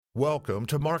Welcome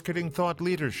to Marketing Thought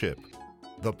Leadership,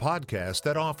 the podcast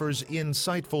that offers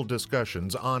insightful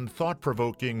discussions on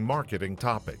thought-provoking marketing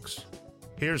topics.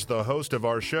 Here's the host of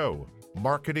our show,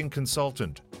 marketing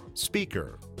consultant,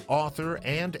 speaker, author,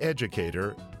 and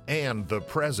educator, and the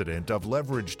president of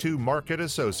Leverage 2 Market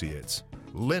Associates,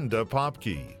 Linda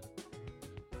Popke.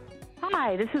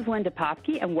 Hi, this is Linda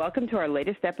Popke, and welcome to our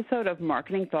latest episode of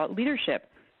Marketing Thought Leadership.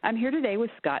 I'm here today with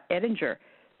Scott Ettinger.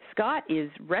 Scott is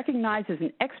recognized as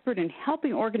an expert in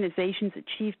helping organizations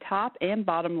achieve top and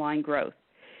bottom line growth.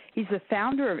 He's the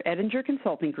founder of Ettinger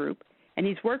Consulting Group, and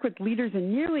he's worked with leaders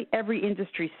in nearly every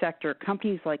industry sector,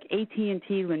 companies like AT&T,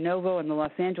 Lenovo, and the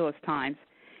Los Angeles Times.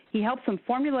 He helps them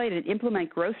formulate and implement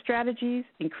growth strategies,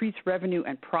 increase revenue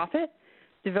and profit,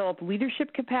 develop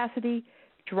leadership capacity,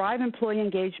 drive employee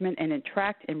engagement, and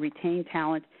attract and retain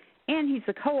talent. And he's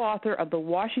the co-author of the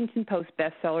Washington Post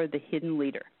bestseller, The Hidden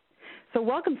Leader. So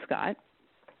welcome, Scott.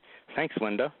 Thanks,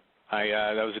 Linda.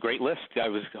 That was a great list. I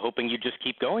was hoping you'd just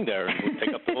keep going there and we'll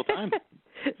take up the whole time.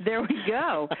 There we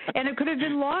go. And it could have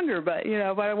been longer, but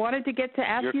I wanted to get to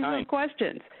ask you some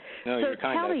questions. No, you're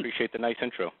kind. I appreciate the nice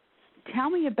intro. Tell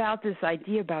me about this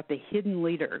idea about the hidden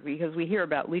leader, because we hear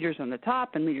about leaders on the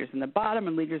top and leaders in the bottom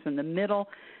and leaders in the middle.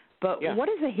 But What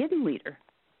is a hidden leader?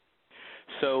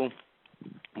 So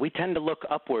we tend to look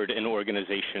upward in an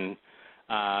organization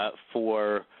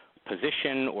for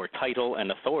position or title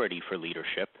and authority for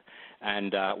leadership.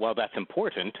 And while that's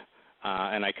important,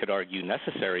 and I could argue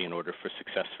necessary in order for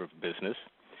success for business,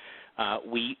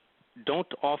 we don't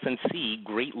often see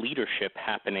great leadership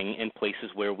happening in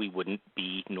places where we wouldn't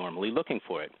be normally looking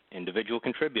for it. Individual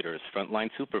contributors,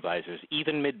 frontline supervisors,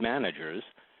 even mid-managers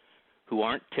who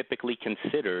aren't typically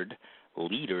considered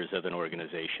leaders of an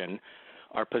organization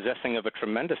are possessing of a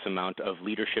tremendous amount of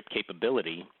leadership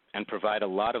capability and provide a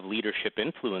lot of leadership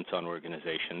influence on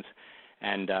organizations,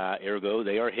 and ergo,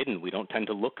 they are hidden. We don't tend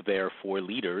to look there for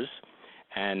leaders,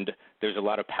 and there's a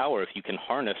lot of power if you can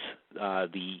harness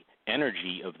the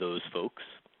energy of those folks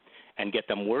and get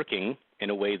them working in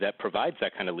a way that provides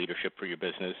that kind of leadership for your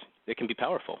business. It can be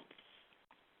powerful.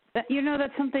 That's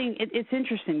something, it's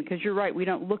interesting because you're right, we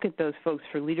don't look at those folks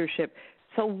for leadership.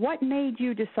 So what made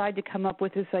you decide to come up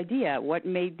with this idea? What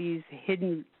made these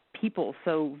hidden people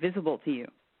so visible to you?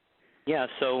 Yeah,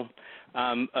 so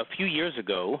a few years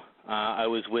ago, I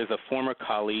was with a former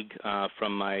colleague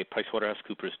from my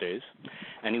PricewaterhouseCoopers days,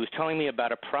 and he was telling me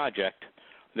about a project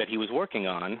that he was working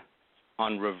on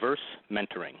reverse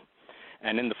mentoring.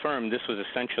 And in the firm, this was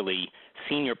essentially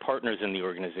senior partners in the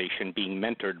organization being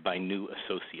mentored by new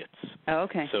associates. Oh,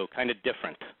 okay. So kind of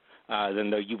different than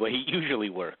the way it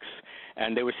usually works.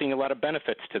 And they were seeing a lot of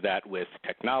benefits to that with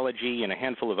technology and a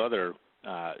handful of other,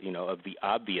 of the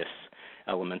obvious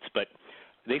elements, but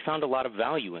they found a lot of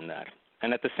value in that.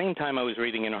 And at the same time, I was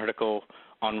reading an article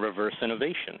on reverse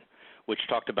innovation, which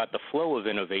talked about the flow of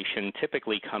innovation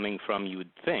typically coming from, you would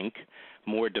think,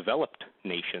 more developed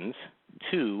nations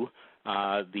to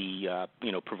the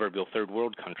proverbial third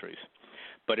world countries.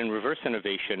 But in reverse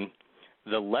innovation,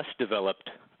 the less developed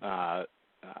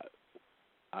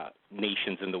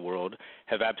nations in the world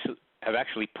have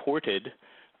actually ported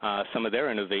some of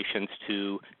their innovations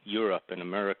to Europe and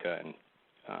America and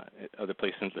other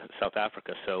places in South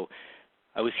Africa. So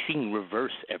I was seeing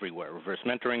reverse everywhere, reverse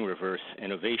mentoring, reverse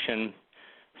innovation.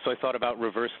 So I thought about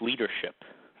reverse leadership,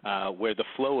 where the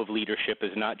flow of leadership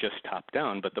is not just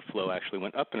top-down, but the flow actually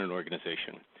went up in an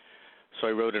organization. So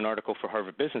I wrote an article for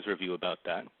Harvard Business Review about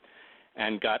that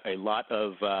and got a lot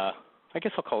of, I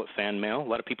guess I'll call it fan mail, a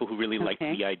lot of people who really liked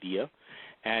the idea,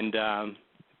 and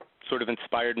sort of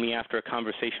inspired me after a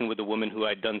conversation with a woman who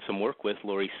I'd done some work with,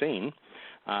 Lori Sane,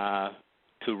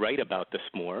 to write about this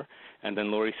more. And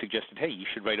then Lori suggested, hey, you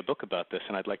should write a book about this,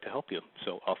 and I'd like to help you.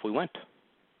 So off we went.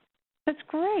 That's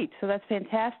great. So that's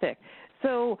fantastic.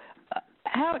 So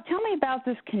tell me about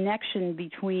this connection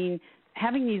between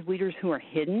having these leaders who are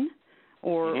hidden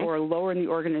or lower in the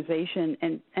organization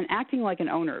and acting like an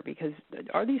owner, because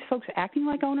are these folks acting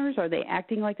like owners? Are they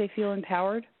acting like they feel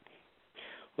empowered?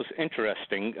 Well, it's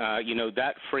interesting.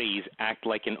 That phrase, act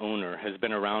like an owner, has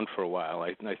been around for a while.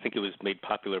 I think it was made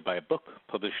popular by a book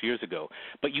published years ago.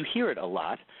 But you hear it a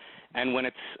lot, and when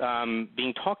it's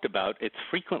being talked about, it's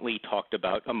frequently talked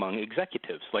about among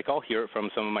executives. Like I'll hear it from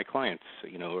some of my clients,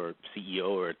 or CEO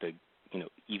or at the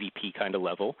EVP kind of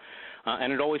level,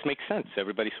 and it always makes sense.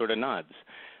 Everybody sort of nods.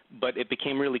 But it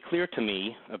became really clear to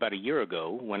me about a year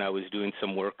ago when I was doing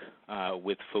some work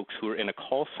with folks who were in a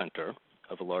call center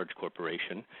of a large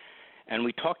corporation, and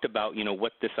we talked about,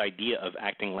 what this idea of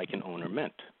acting like an owner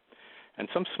meant. And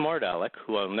some smart aleck,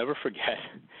 who I'll never forget,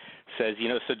 says,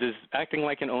 so does acting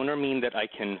like an owner mean that I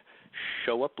can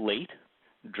show up late,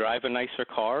 drive a nicer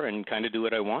car and kind of do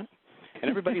what I want? And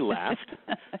everybody laughed.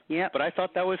 Yep. But I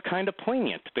thought that was kind of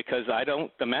poignant because I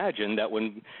don't imagine that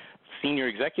when senior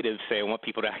executives say I want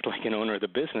people to act like an owner of the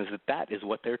business, that is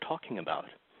what they're talking about.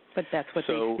 But that's what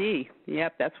they see.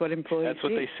 Yep, that's what employees see. That's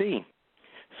what they see.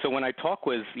 So when I talk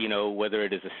with, whether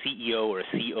it is a CEO or a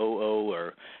COO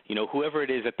or, whoever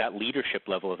it is at that leadership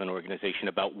level of an organization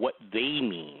about what they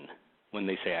mean when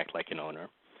they say act like an owner,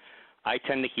 I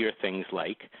tend to hear things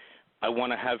like, I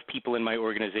want to have people in my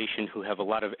organization who have a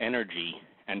lot of energy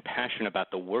and passion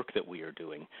about the work that we are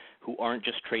doing, who aren't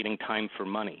just trading time for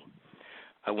money.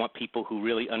 I want people who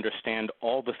really understand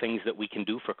all the things that we can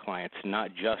do for clients,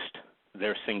 not just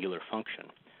their singular function.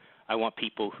 I want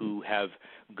people who have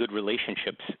good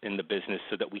relationships in the business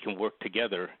so that we can work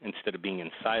together instead of being in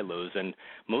silos. And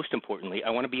most importantly, I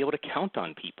want to be able to count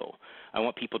on people. I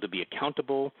want people to be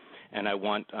accountable, and I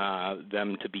want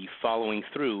them to be following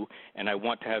through, and I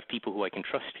want to have people who I can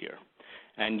trust here.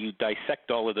 And you dissect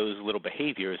all of those little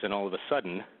behaviors, and all of a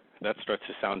sudden, that starts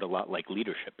to sound a lot like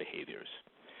leadership behaviors.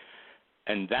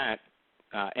 And that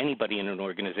anybody in an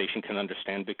organization can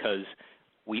understand because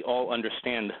we all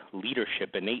understand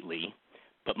leadership innately,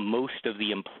 but most of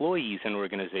the employees in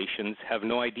organizations have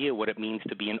no idea what it means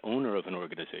to be an owner of an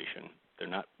organization. They're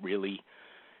not really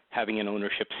having an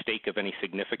ownership stake of any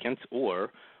significance or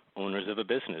owners of a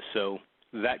business. So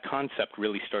that concept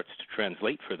really starts to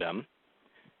translate for them,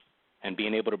 and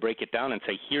being able to break it down and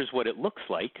say, here's what it looks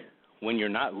like when you're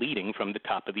not leading from the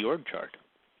top of the org chart.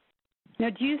 Now,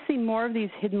 do you see more of these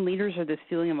hidden leaders or this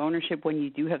feeling of ownership when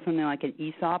you do have something like an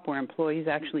ESOP where employees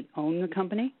actually own the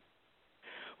company?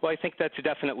 Well, I think that's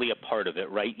definitely a part of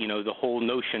it, right? The whole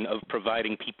notion of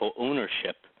providing people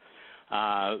ownership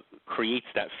creates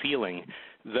that feeling.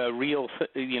 The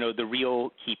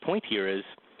real key point here is,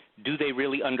 do they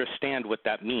really understand what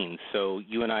that means? So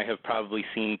you and I have probably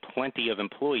seen plenty of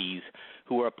employees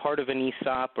who are a part of an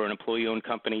ESOP or an employee-owned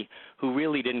company who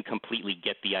really didn't completely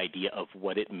get the idea of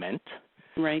what it meant.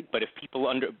 Right. But if people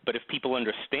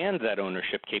understand that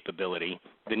ownership capability,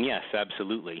 then yes,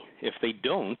 absolutely. If they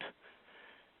don't,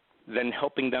 then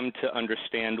helping them to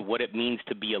understand what it means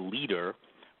to be a leader,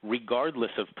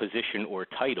 regardless of position or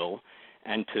title,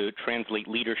 and to translate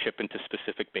leadership into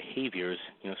specific behaviors,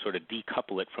 sort of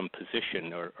decouple it from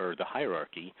position or the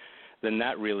hierarchy, then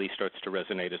that really starts to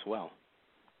resonate as well.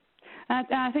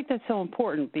 I think that's so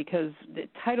important because the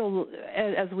title,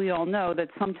 as we all know, that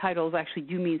some titles actually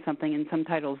do mean something and some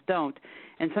titles don't.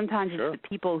 And sometimes Sure. It's the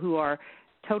people who are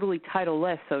totally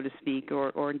titleless, so to speak,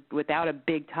 or without a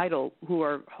big title who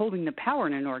are holding the power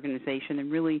in an organization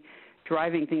and really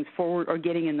driving things forward or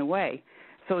getting in the way.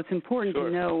 So it's important Sure.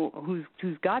 to know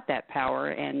who's got that power,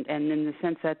 and in the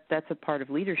sense that that's a part of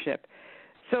leadership.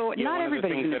 So Yeah, not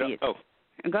everybody's going to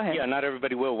be. Go ahead. Yeah, not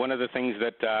everybody will. One of the things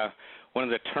that one of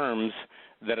the terms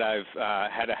that I've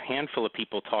had a handful of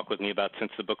people talk with me about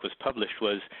since the book was published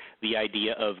was the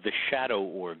idea of the shadow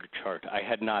org chart. I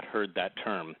had not heard that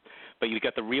term. But you've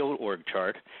got the real org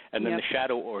chart and then Yep. the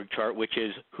shadow org chart, which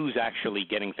is who's actually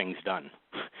getting things done.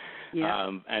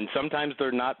 Yeah. And sometimes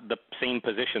they're not the same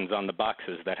positions on the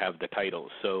boxes that have the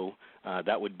titles. So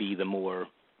that would be the more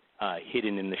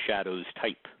hidden in the shadows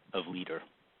type of leader.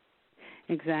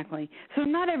 Exactly. So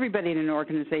not everybody in an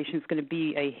organization is going to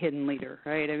be a hidden leader,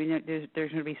 right? I mean, there's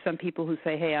going to be some people who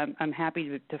say, hey, I'm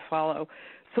happy to follow.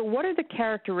 So what are the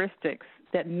characteristics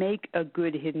that make a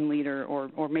good hidden leader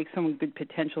or make someone good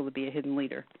potential to be a hidden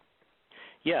leader?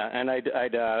 Yeah, and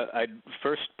I'd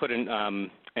first put an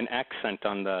accent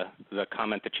on the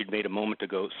comment that you'd made a moment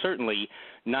ago. Certainly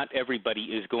not everybody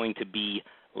is going to be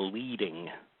leading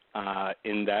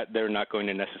in that they're not going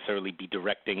to necessarily be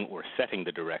directing or setting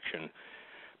the direction.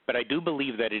 But I do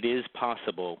believe that it is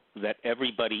possible that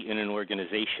everybody in an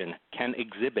organization can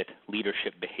exhibit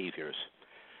leadership behaviors.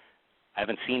 I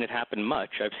haven't seen it happen much.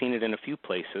 I've seen it in a few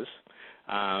places.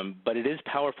 But it is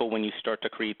powerful when you start to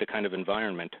create the kind of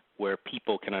environment where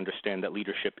people can understand that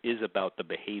leadership is about the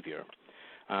behavior.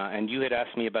 And you had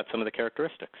asked me about some of the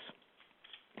characteristics.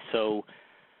 So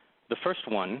the first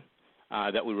one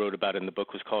that we wrote about in the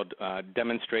book was called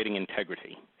Demonstrating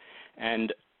Integrity.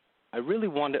 And I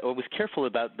was careful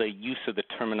about the use of the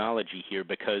terminology here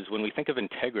because when we think of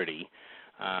integrity,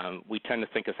 we tend to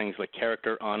think of things like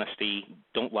character, honesty,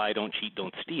 don't lie, don't cheat,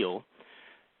 don't steal.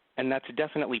 And that's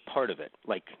definitely part of it.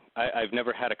 Like, I've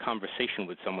never had a conversation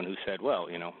with someone who said, well,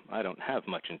 I don't have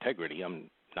much integrity. I'm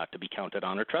not to be counted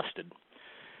on or trusted.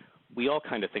 We all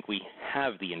kind of think we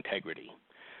have the integrity.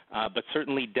 But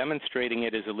certainly demonstrating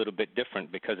it is a little bit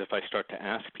different because if I start to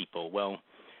ask people, well,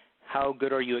 how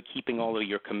good are you at keeping all of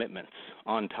your commitments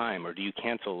on time, or do you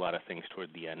cancel a lot of things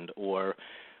toward the end? Or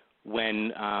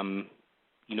when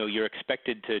you're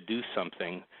expected to do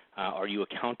something. Are you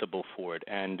accountable for it?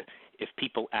 And if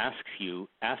people ask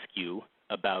you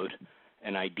about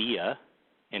an idea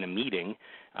in a meeting,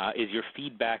 is your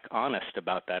feedback honest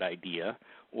about that idea,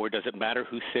 or does it matter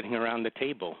who's sitting around the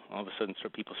table? All of a sudden,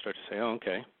 people start to say, oh,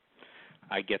 okay,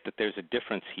 I get that there's a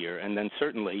difference here. And then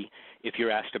certainly, if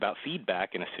you're asked about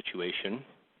feedback in a situation,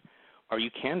 are you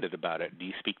candid about it? Do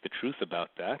you speak the truth about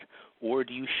that, or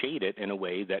do you shade it in a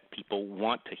way that people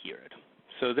want to hear it?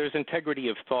 So there's integrity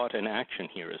of thought and action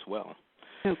here as well.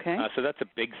 Okay. So that's a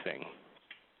big thing.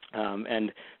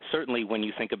 And certainly when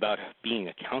you think about being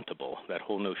accountable, that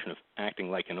whole notion of acting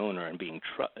like an owner and being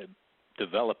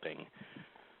developing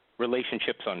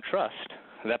relationships on trust,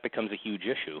 that becomes a huge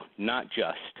issue, not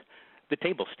just the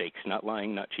table stakes, not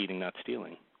lying, not cheating, not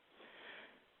stealing.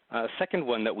 Second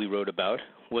one that we wrote about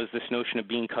was this notion of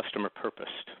being customer purposed.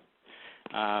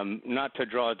 Not to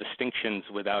draw distinctions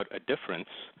without a difference,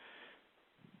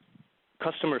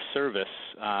 customer service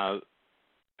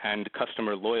and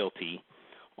customer loyalty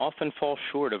often fall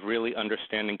short of really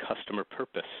understanding customer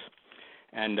purpose.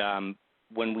 And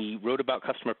when we wrote about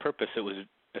customer purpose, it was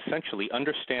essentially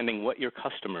understanding what your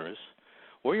customers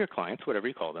or your clients, whatever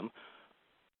you call them,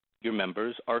 your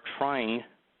members, are trying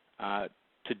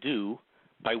to do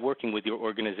by working with your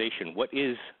organization. What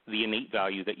is the innate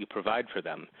value that you provide for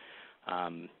them?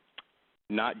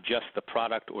 Not just the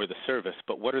product or the service,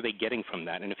 but what are they getting from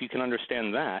that? And if you can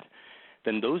understand that,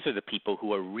 then those are the people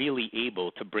who are really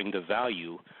able to bring the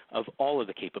value of all of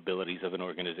the capabilities of an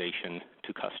organization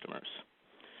to customers.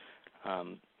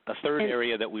 A third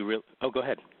area that we really – oh, go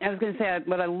ahead. I was going to say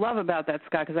what I love about that,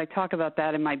 Scott, because I talk about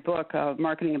that in my book,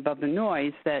 Marketing Above the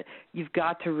Noise, that you've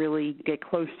got to really get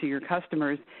close to your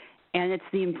customers. And it's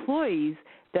the employees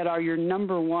that are your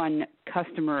number one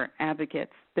customer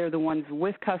advocates. They're the ones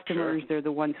with customers. Sure. They're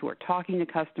the ones who are talking to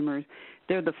customers.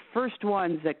 They're the first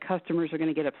ones that customers are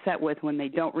going to get upset with when they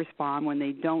don't respond, when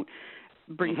they don't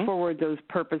bring forward those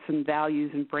purpose and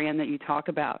values and brand that you talk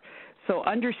about. So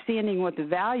understanding what the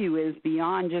value is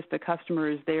beyond just the customer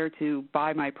is there to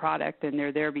buy my product and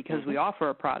they're there because we offer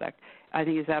a product, I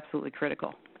think is absolutely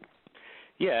critical.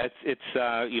 Yeah, it's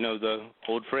the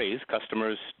old phrase,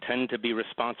 customers tend to be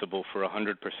responsible for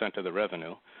 100% of the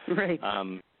revenue. Right.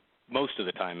 Most of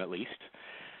the time, at least.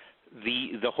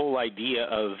 The whole idea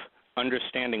of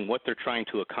understanding what they're trying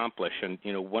to accomplish, and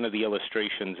one of the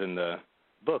illustrations in the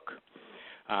book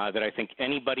that I think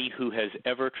anybody who has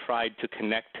ever tried to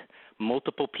connect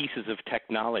multiple pieces of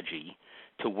technology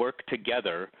to work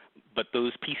together, but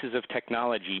those pieces of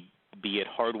technology, be it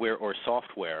hardware or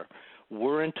software,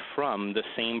 weren't from the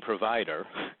same provider.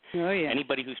 Oh, yeah.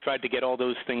 Anybody who's tried to get all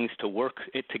those things to work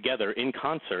together in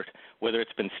concert, whether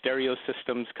it's been stereo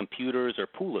systems, computers, or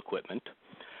pool equipment,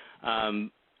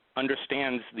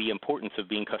 understands the importance of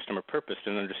being customer purposed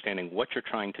and understanding what you're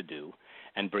trying to do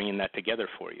and bringing that together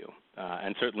for you.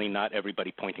 And certainly not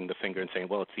everybody pointing the finger and saying,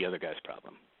 well, it's the other guy's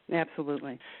problem.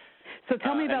 Absolutely. So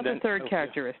tell me about the third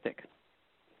characteristic.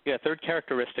 Yeah, third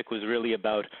characteristic was really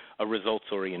about a results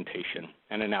orientation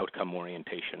and an outcome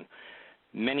orientation.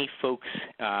 Many folks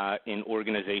in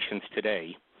organizations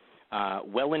today,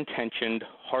 well-intentioned,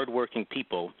 hardworking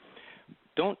people,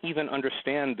 don't even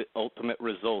understand the ultimate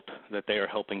result that they are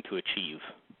helping to achieve,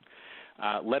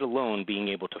 let alone being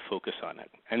able to focus on it.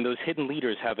 And those hidden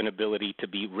leaders have an ability to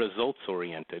be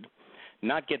results-oriented,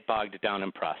 not get bogged down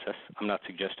in process. I'm not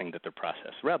suggesting that they're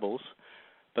process rebels,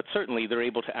 but certainly they're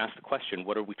able to ask the question,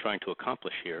 what are we trying to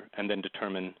accomplish here, and then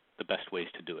determine the best ways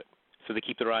to do it. So they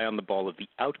keep their eye on the ball of the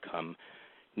outcome,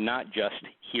 not just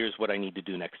here's what I need to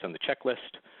do next on the checklist,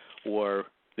 or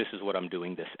this is what I'm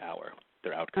doing this hour.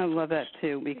 Their outcomes. I love that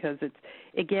too, because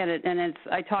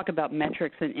I talk about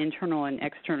metrics and internal and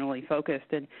externally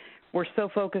focused, and we're so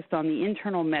focused on the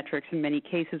internal metrics in many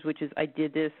cases, which is I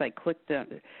did this, I clicked,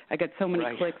 I got so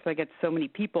many clicks, I got so many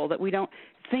people, that we don't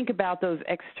think about those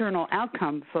external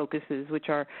outcome focuses, which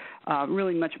are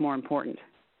really much more important.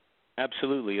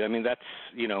 Absolutely. I mean,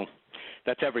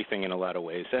 that's everything in a lot of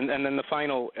ways. And then the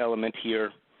final element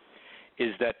here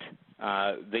is that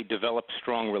they develop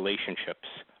strong relationships.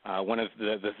 One of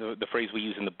the phrase we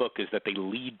use in the book is that they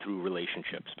lead through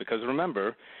relationships, because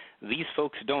remember, these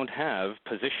folks don't have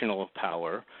positional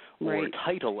power or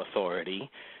title authority.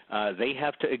 They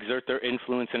have to exert their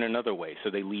influence in another way,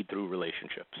 so they lead through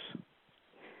relationships.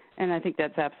 And I think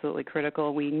that's absolutely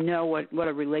critical. We know what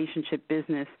a relationship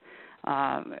business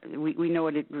we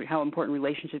know how important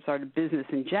relationships are to business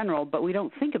in general, but we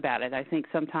don't think about it. I think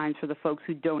sometimes for the folks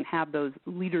who don't have those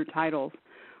leader titles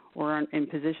or are in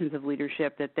positions of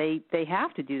leadership, that they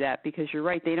have to do that, because you're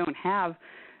right, they don't have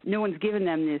no one's given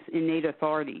them this innate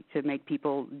authority to make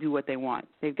people do what they want.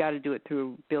 They've got to do it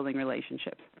through building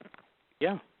relationships.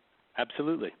 Yeah,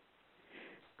 absolutely.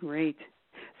 Great.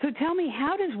 So tell me,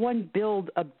 how does one build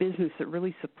a business that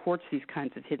really supports these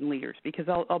kinds of hidden leaders? Because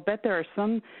I'll bet there are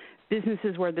some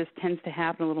businesses where this tends to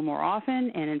happen a little more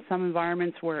often, and in some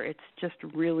environments where it's just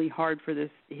really hard for this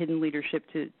hidden leadership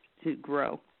to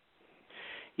grow.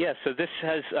 Yeah, so this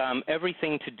has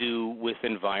everything to do with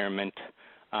environment,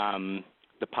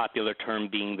 the popular term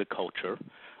being the culture.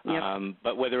 Yep.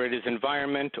 But whether it is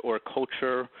environment or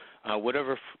culture,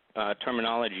 whatever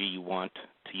terminology you want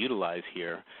to utilize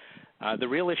here, the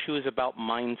real issue is about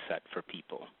mindset for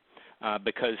people,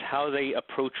 because how they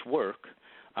approach work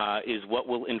is what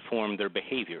will inform their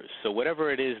behaviors. So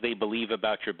whatever it is they believe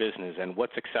about your business and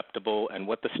what's acceptable and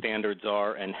what the standards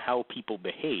are and how people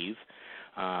behave,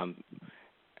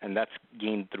 and that's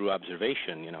gained through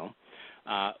observation,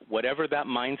 whatever that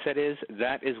mindset is,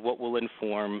 that is what will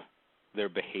inform their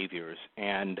behaviors.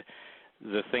 And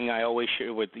the thing I always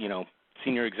share with,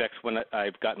 senior execs when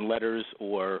I've gotten letters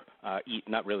or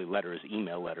not really letters,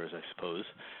 email letters, I suppose,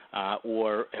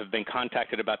 or have been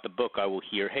contacted about the book, I will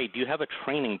hear, hey, do you have a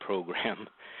training program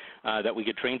that we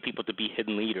could train people to be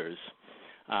hidden leaders?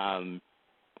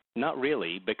 Not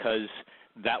really, because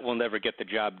that will never get the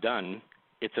job done.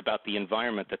 It's about the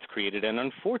environment that's created. And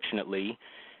unfortunately,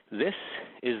 this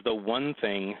is the one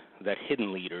thing that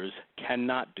hidden leaders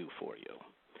cannot do for you.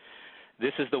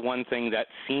 This is the one thing that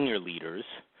senior leaders,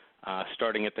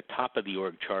 starting at the top of the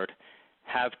org chart,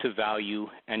 have to value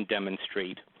and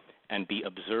demonstrate and be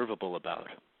observable about.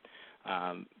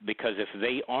 Because if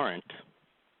they aren't,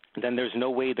 then there's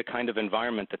no way the kind of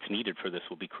environment that's needed for this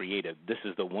will be created. This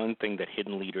is the one thing that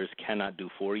hidden leaders cannot do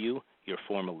for you. Your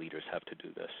formal leaders have to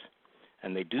do this.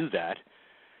 And they do that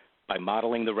by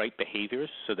modeling the right behaviors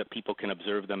so that people can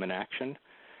observe them in action,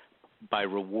 by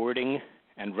rewarding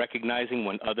and recognizing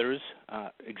when others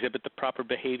exhibit the proper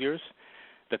behaviors,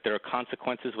 that there are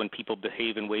consequences when people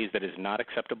behave in ways that is not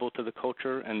acceptable to the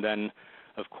culture, and then,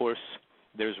 of course,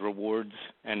 there's rewards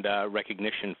and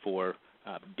recognition for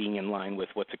being in line with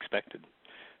what's expected.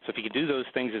 So if you can do those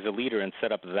things as a leader and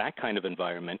set up that kind of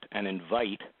environment and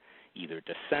invite either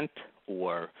dissent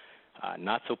or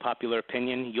not so popular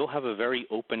opinion, you'll have a very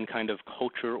open kind of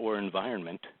culture or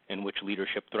environment in which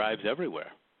leadership thrives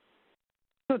everywhere.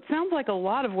 So it sounds like a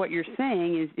lot of what you're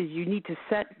saying is you need to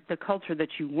set the culture that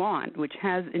you want, which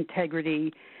has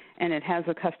integrity and it has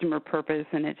a customer purpose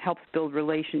and it helps build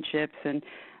relationships and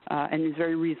is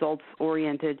very results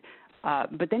oriented.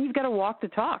 But then you've got to walk the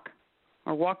talk,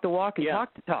 or walk the walk and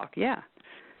talk the talk. Yeah.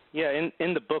 Yeah.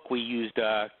 In the book, we used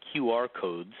QR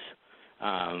codes,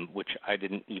 which I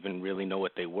didn't even really know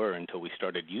what they were until we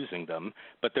started using them.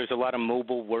 But there's a lot of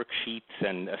mobile worksheets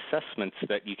and assessments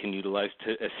that you can utilize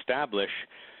to establish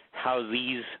how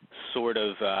these sort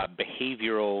of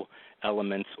behavioral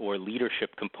elements or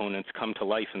leadership components come to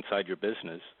life inside your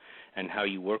business and how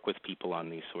you work with people on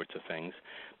these sorts of things.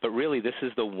 But really, this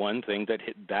is the one thing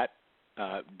that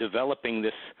developing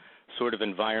this sort of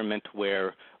environment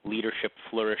where leadership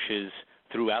flourishes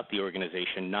throughout the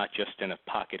organization, not just in a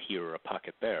pocket here or a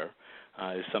pocket there,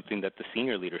 is something that the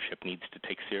senior leadership needs to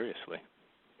take seriously.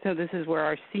 So this is where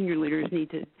our senior leaders need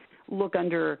to look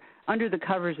under the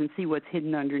covers and see what's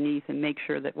hidden underneath and make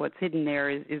sure that what's hidden there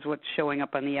is what's showing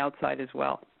up on the outside as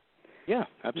well. Yeah,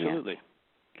 absolutely. Yeah.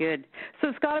 Good.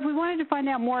 So, Scott, if we wanted to find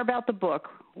out more about the book,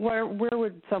 where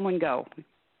would someone go?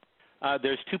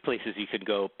 There's two places you could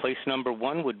go. Place number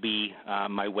one would be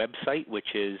my website,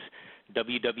 which is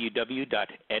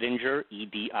www.edinger,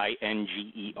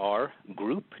 E-D-I-N-G-E-R,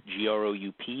 group,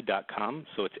 G-R-O-U-P.com.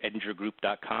 So it's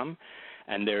edingergroup.com.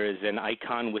 And there is an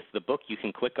icon with the book. You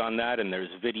can click on that, and there's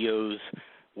videos,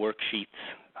 worksheets,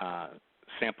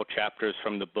 sample chapters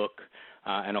from the book,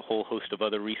 and a whole host of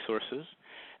other resources.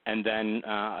 And then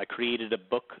I created a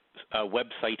book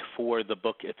website for the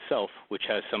book itself, which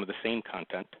has some of the same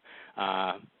content,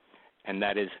 and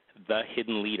that is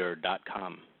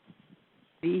thehiddenleader.com.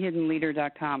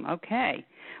 thehiddenleader.com. Okay.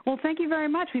 Well, thank you very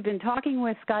much. We've been talking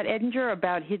with Scott Edinger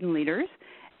about hidden leaders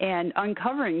and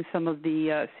uncovering some of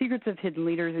the secrets of hidden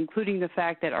leaders, including the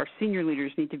fact that our senior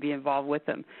leaders need to be involved with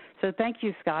them. So thank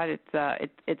you, Scott.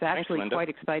 It's actually Thanks, quite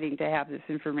exciting to have this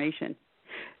information.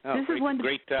 Oh, this great, is Linda.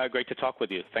 Great to talk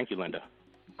with you. Thank you, Linda.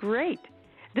 Great.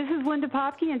 This is Linda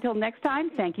Popke. Until next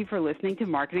time, thank you for listening to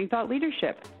Marketing Thought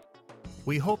Leadership.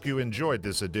 We hope you enjoyed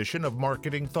this edition of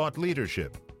Marketing Thought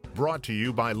Leadership, brought to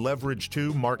you by Leverage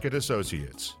 2 Market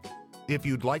Associates. If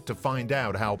you'd like to find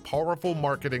out how powerful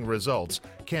marketing results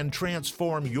can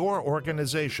transform your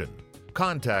organization,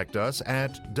 Contact us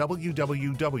at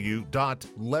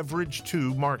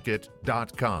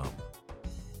www.leverage2market.com.